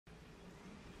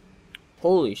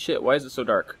Holy shit, why is it so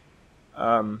dark?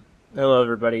 Hello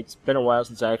everybody. It's been a while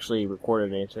since I actually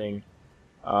recorded anything.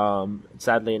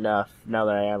 Sadly enough, now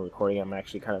that I am recording, I'm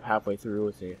actually kind of halfway through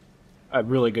with a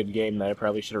really good game that I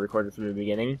probably should have recorded from the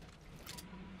beginning.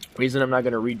 Reason I'm not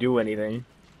going to redo anything.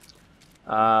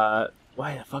 Why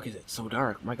the fuck is it so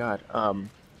dark? My god.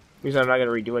 Reason I'm not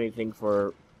going to redo anything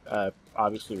for,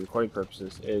 obviously recording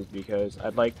purposes is because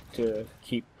I'd like to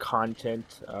keep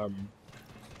content,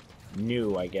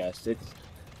 new, I guess.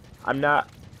 I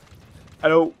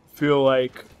don't feel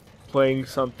like playing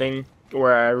something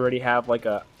where I already have like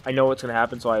I know what's gonna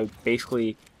happen, so I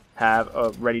basically have a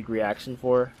ready reaction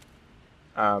for.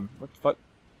 What the fuck?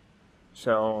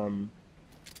 So,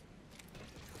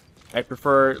 I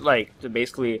prefer like to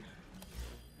basically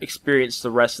experience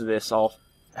the rest of this. I'll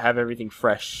have everything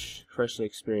freshly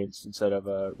experienced instead of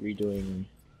redoing,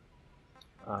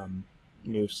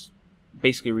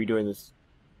 basically redoing this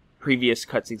previous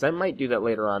cutscenes. I might do that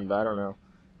later on, but I don't know.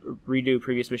 Redo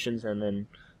previous missions and then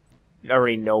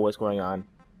already know what's going on.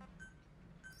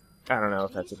 I don't know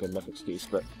if that's a good enough excuse,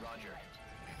 but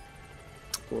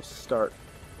we'll start.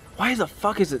 Why the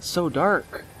fuck is it so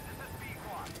dark?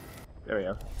 There we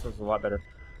go. Sounds a lot better.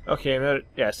 Okay,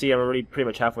 yeah, see, I'm already pretty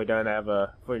much halfway done. I have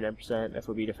a 49%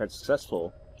 FOB defense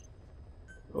successful.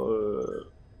 I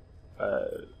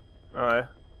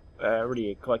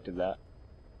already collected that.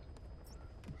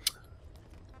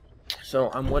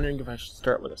 So I'm wondering if I should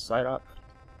start with a side op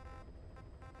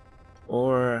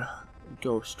or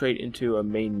go straight into a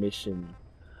main mission.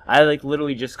 I like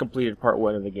literally just completed part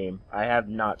 1 of the game. I have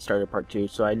not started part 2,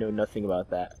 so I know nothing about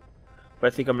that. But I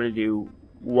think I'm gonna do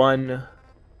one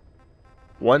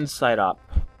side op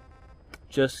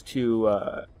just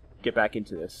to get back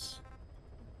into this.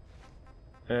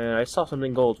 And I saw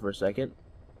something gold for a second.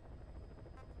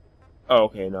 Oh,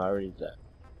 okay, no, I already did that.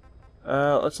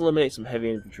 Let's eliminate some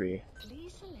heavy infantry.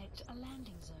 Please select a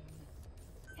landing zone.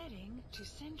 Heading to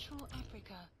Central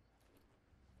Africa.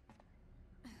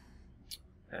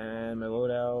 And my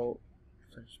loadout.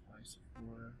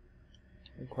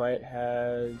 Quiet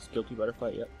has Guilty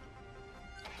Butterfly, yep.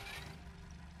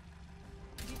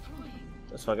 Deploying.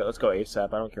 Let's fuck it, let's go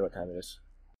ASAP. I don't care what time it is.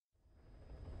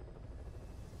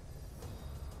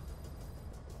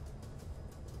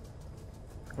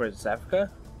 Where is this,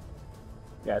 Africa?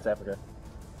 Yeah, it's Africa.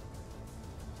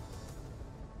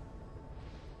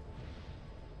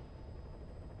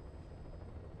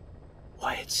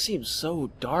 Why, it seems so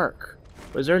dark.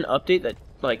 Was there an update that,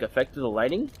 like, affected the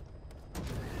lighting?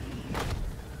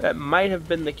 That might have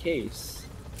been the case.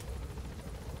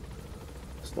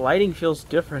 This lighting feels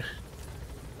different.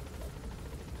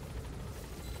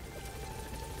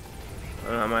 I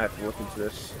don't know, I might have to look into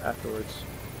this afterwards.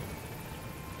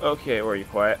 Okay, where are you,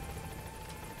 Quiet?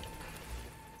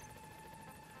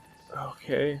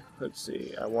 Okay, let's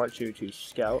see. I want you to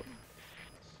scout.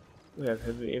 We have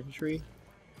heavy infantry.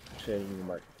 Actually, I didn't even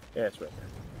mark. Yeah, it's right there.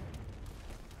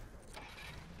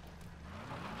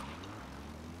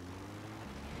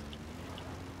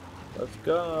 Let's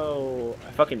go!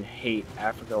 I fucking hate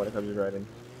Africa when it comes to driving.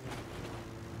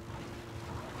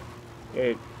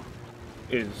 It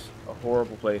is a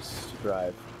horrible place to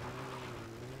drive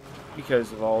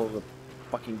because of all the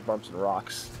fucking bumps and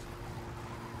rocks.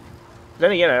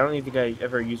 Then again, I don't even think I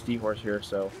ever used D-Horse here,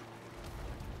 so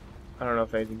I don't know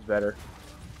if anything's better.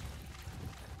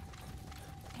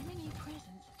 Enemy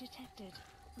presence detected.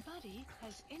 Buddy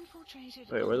has infiltrated.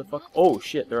 Wait, where the fuck? Oh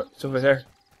shit, it's over there.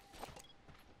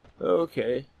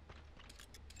 Okay.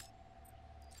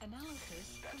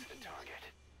 Analysis complete.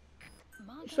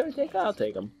 Should I take? I'll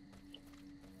take him.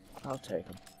 I'll take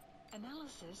him.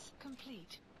 Analysis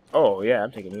complete. Oh yeah,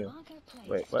 I'm taking you. Marker placed.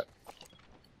 Wait, what?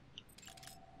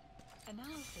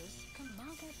 Analysis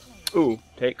marker placed. Ooh,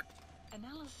 take.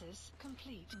 Analysis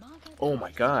complete. Marker Oh my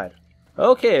placed. god.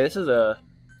 Okay, this is a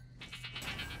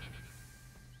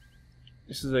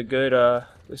good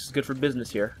this is good for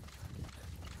business here.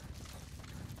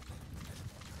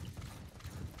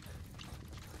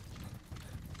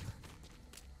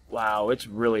 Wow, it's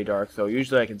really dark though.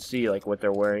 Usually I can see like what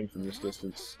they're wearing from this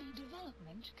distance.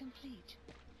 Development complete.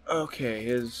 Okay,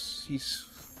 he's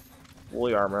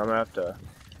fully armor. I'm gonna have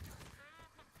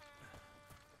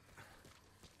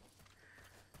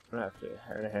to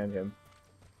hand him.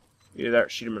 Either that or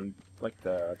shoot him in like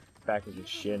the back of his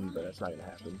shin, but that's not gonna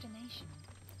happen. Destination.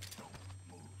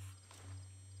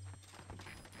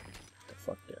 The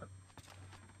fuck down.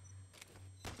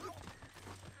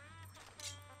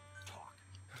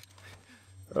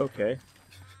 Okay.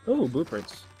 Oh,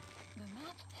 blueprints. The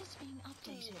map has been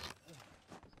updated.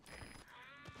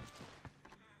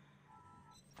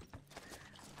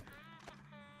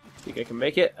 Think I can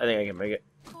make it? I think I can make it.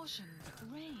 Caution,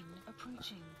 rain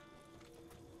approaching.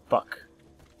 Fuck.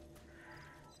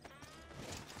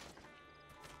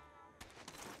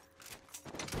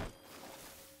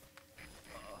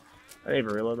 I didn't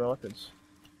even reload my weapons.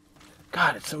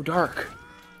 God, it's so dark.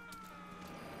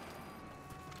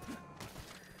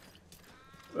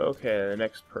 Okay, the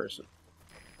next person.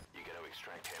 You gotta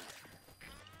extract him.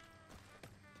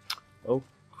 Oh,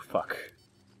 fuck.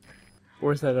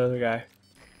 Where's that other guy?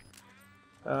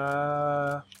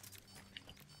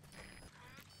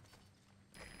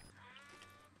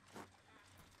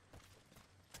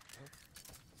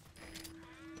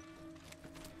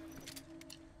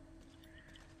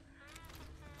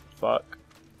 Fuck.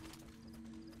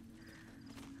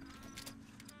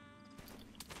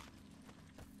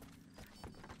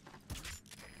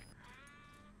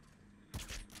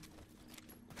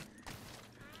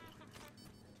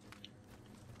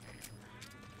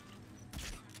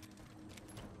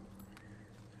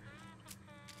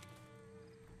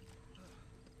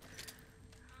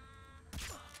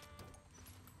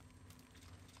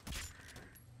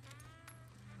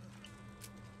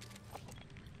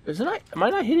 Isn't I? Am I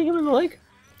not hitting him in the leg?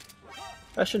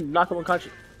 I should knock him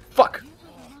unconscious. Fuck! You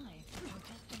have arrived at your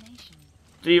destination.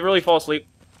 Did he really fall asleep?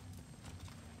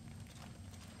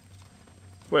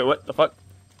 Wait, what the fuck?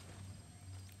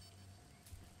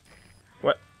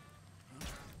 What?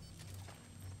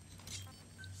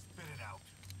 Spit it out.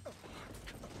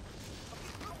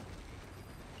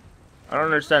 I don't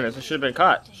understand this. I should have been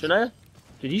caught. Shouldn't I?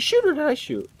 Did he shoot or did I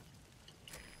shoot?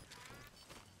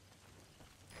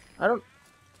 I don't...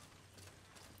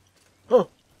 Oh!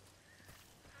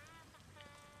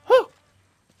 Oh!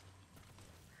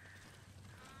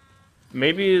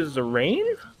 Maybe it's the rain?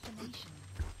 Destination.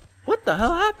 What the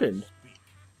hell happened?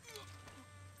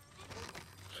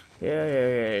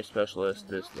 Yeah, specialist,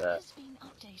 The this, map that. has been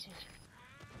updated.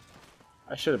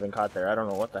 I should have been caught there. I don't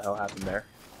know what the hell happened there.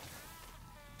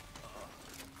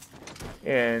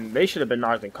 And they should have been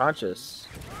knocked unconscious.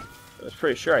 I was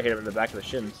pretty sure I hit him in the back of the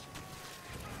shins.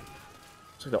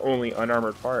 It's like the only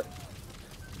unarmored part.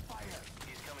 Fire.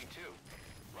 He's coming too.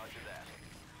 Roger that.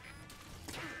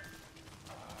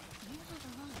 You have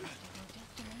arrived at your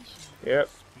destination. Yep.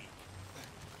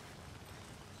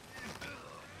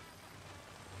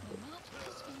 The map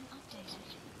has been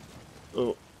updated.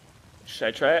 Oh, should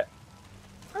I try it?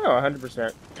 Oh,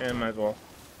 100%. Yeah, might as well.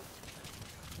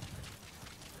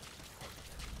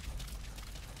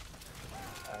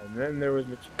 And then there was...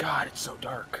 God, it's so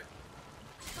dark.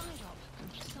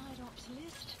 Side-ops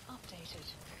list updated.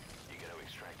 You gotta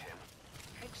extract him.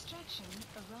 Extraction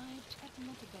arrived at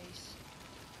Mother Base.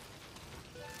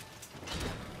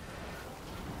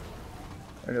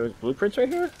 And there was blueprints right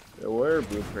here? There were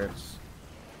blueprints.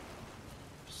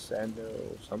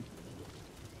 Sando something.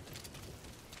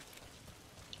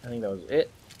 I think that was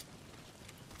it.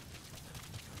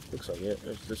 Looks like it.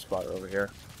 There's this spot over here.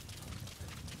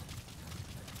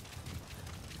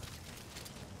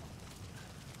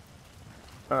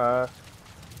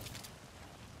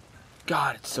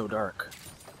 God, it's so dark.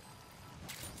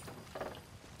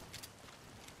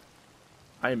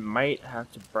 I might have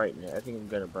to brighten it. I think I'm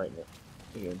gonna brighten it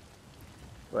again.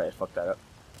 Wait, I fucked that up.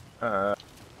 Sun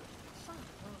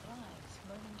will rise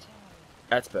momentarily.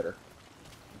 That's better.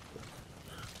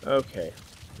 Okay.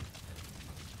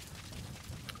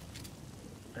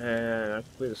 And I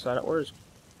complete the sign up. Where's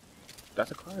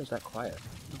that's a car? Or is that quiet?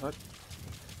 What?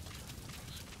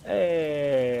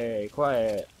 Hey,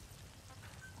 quiet.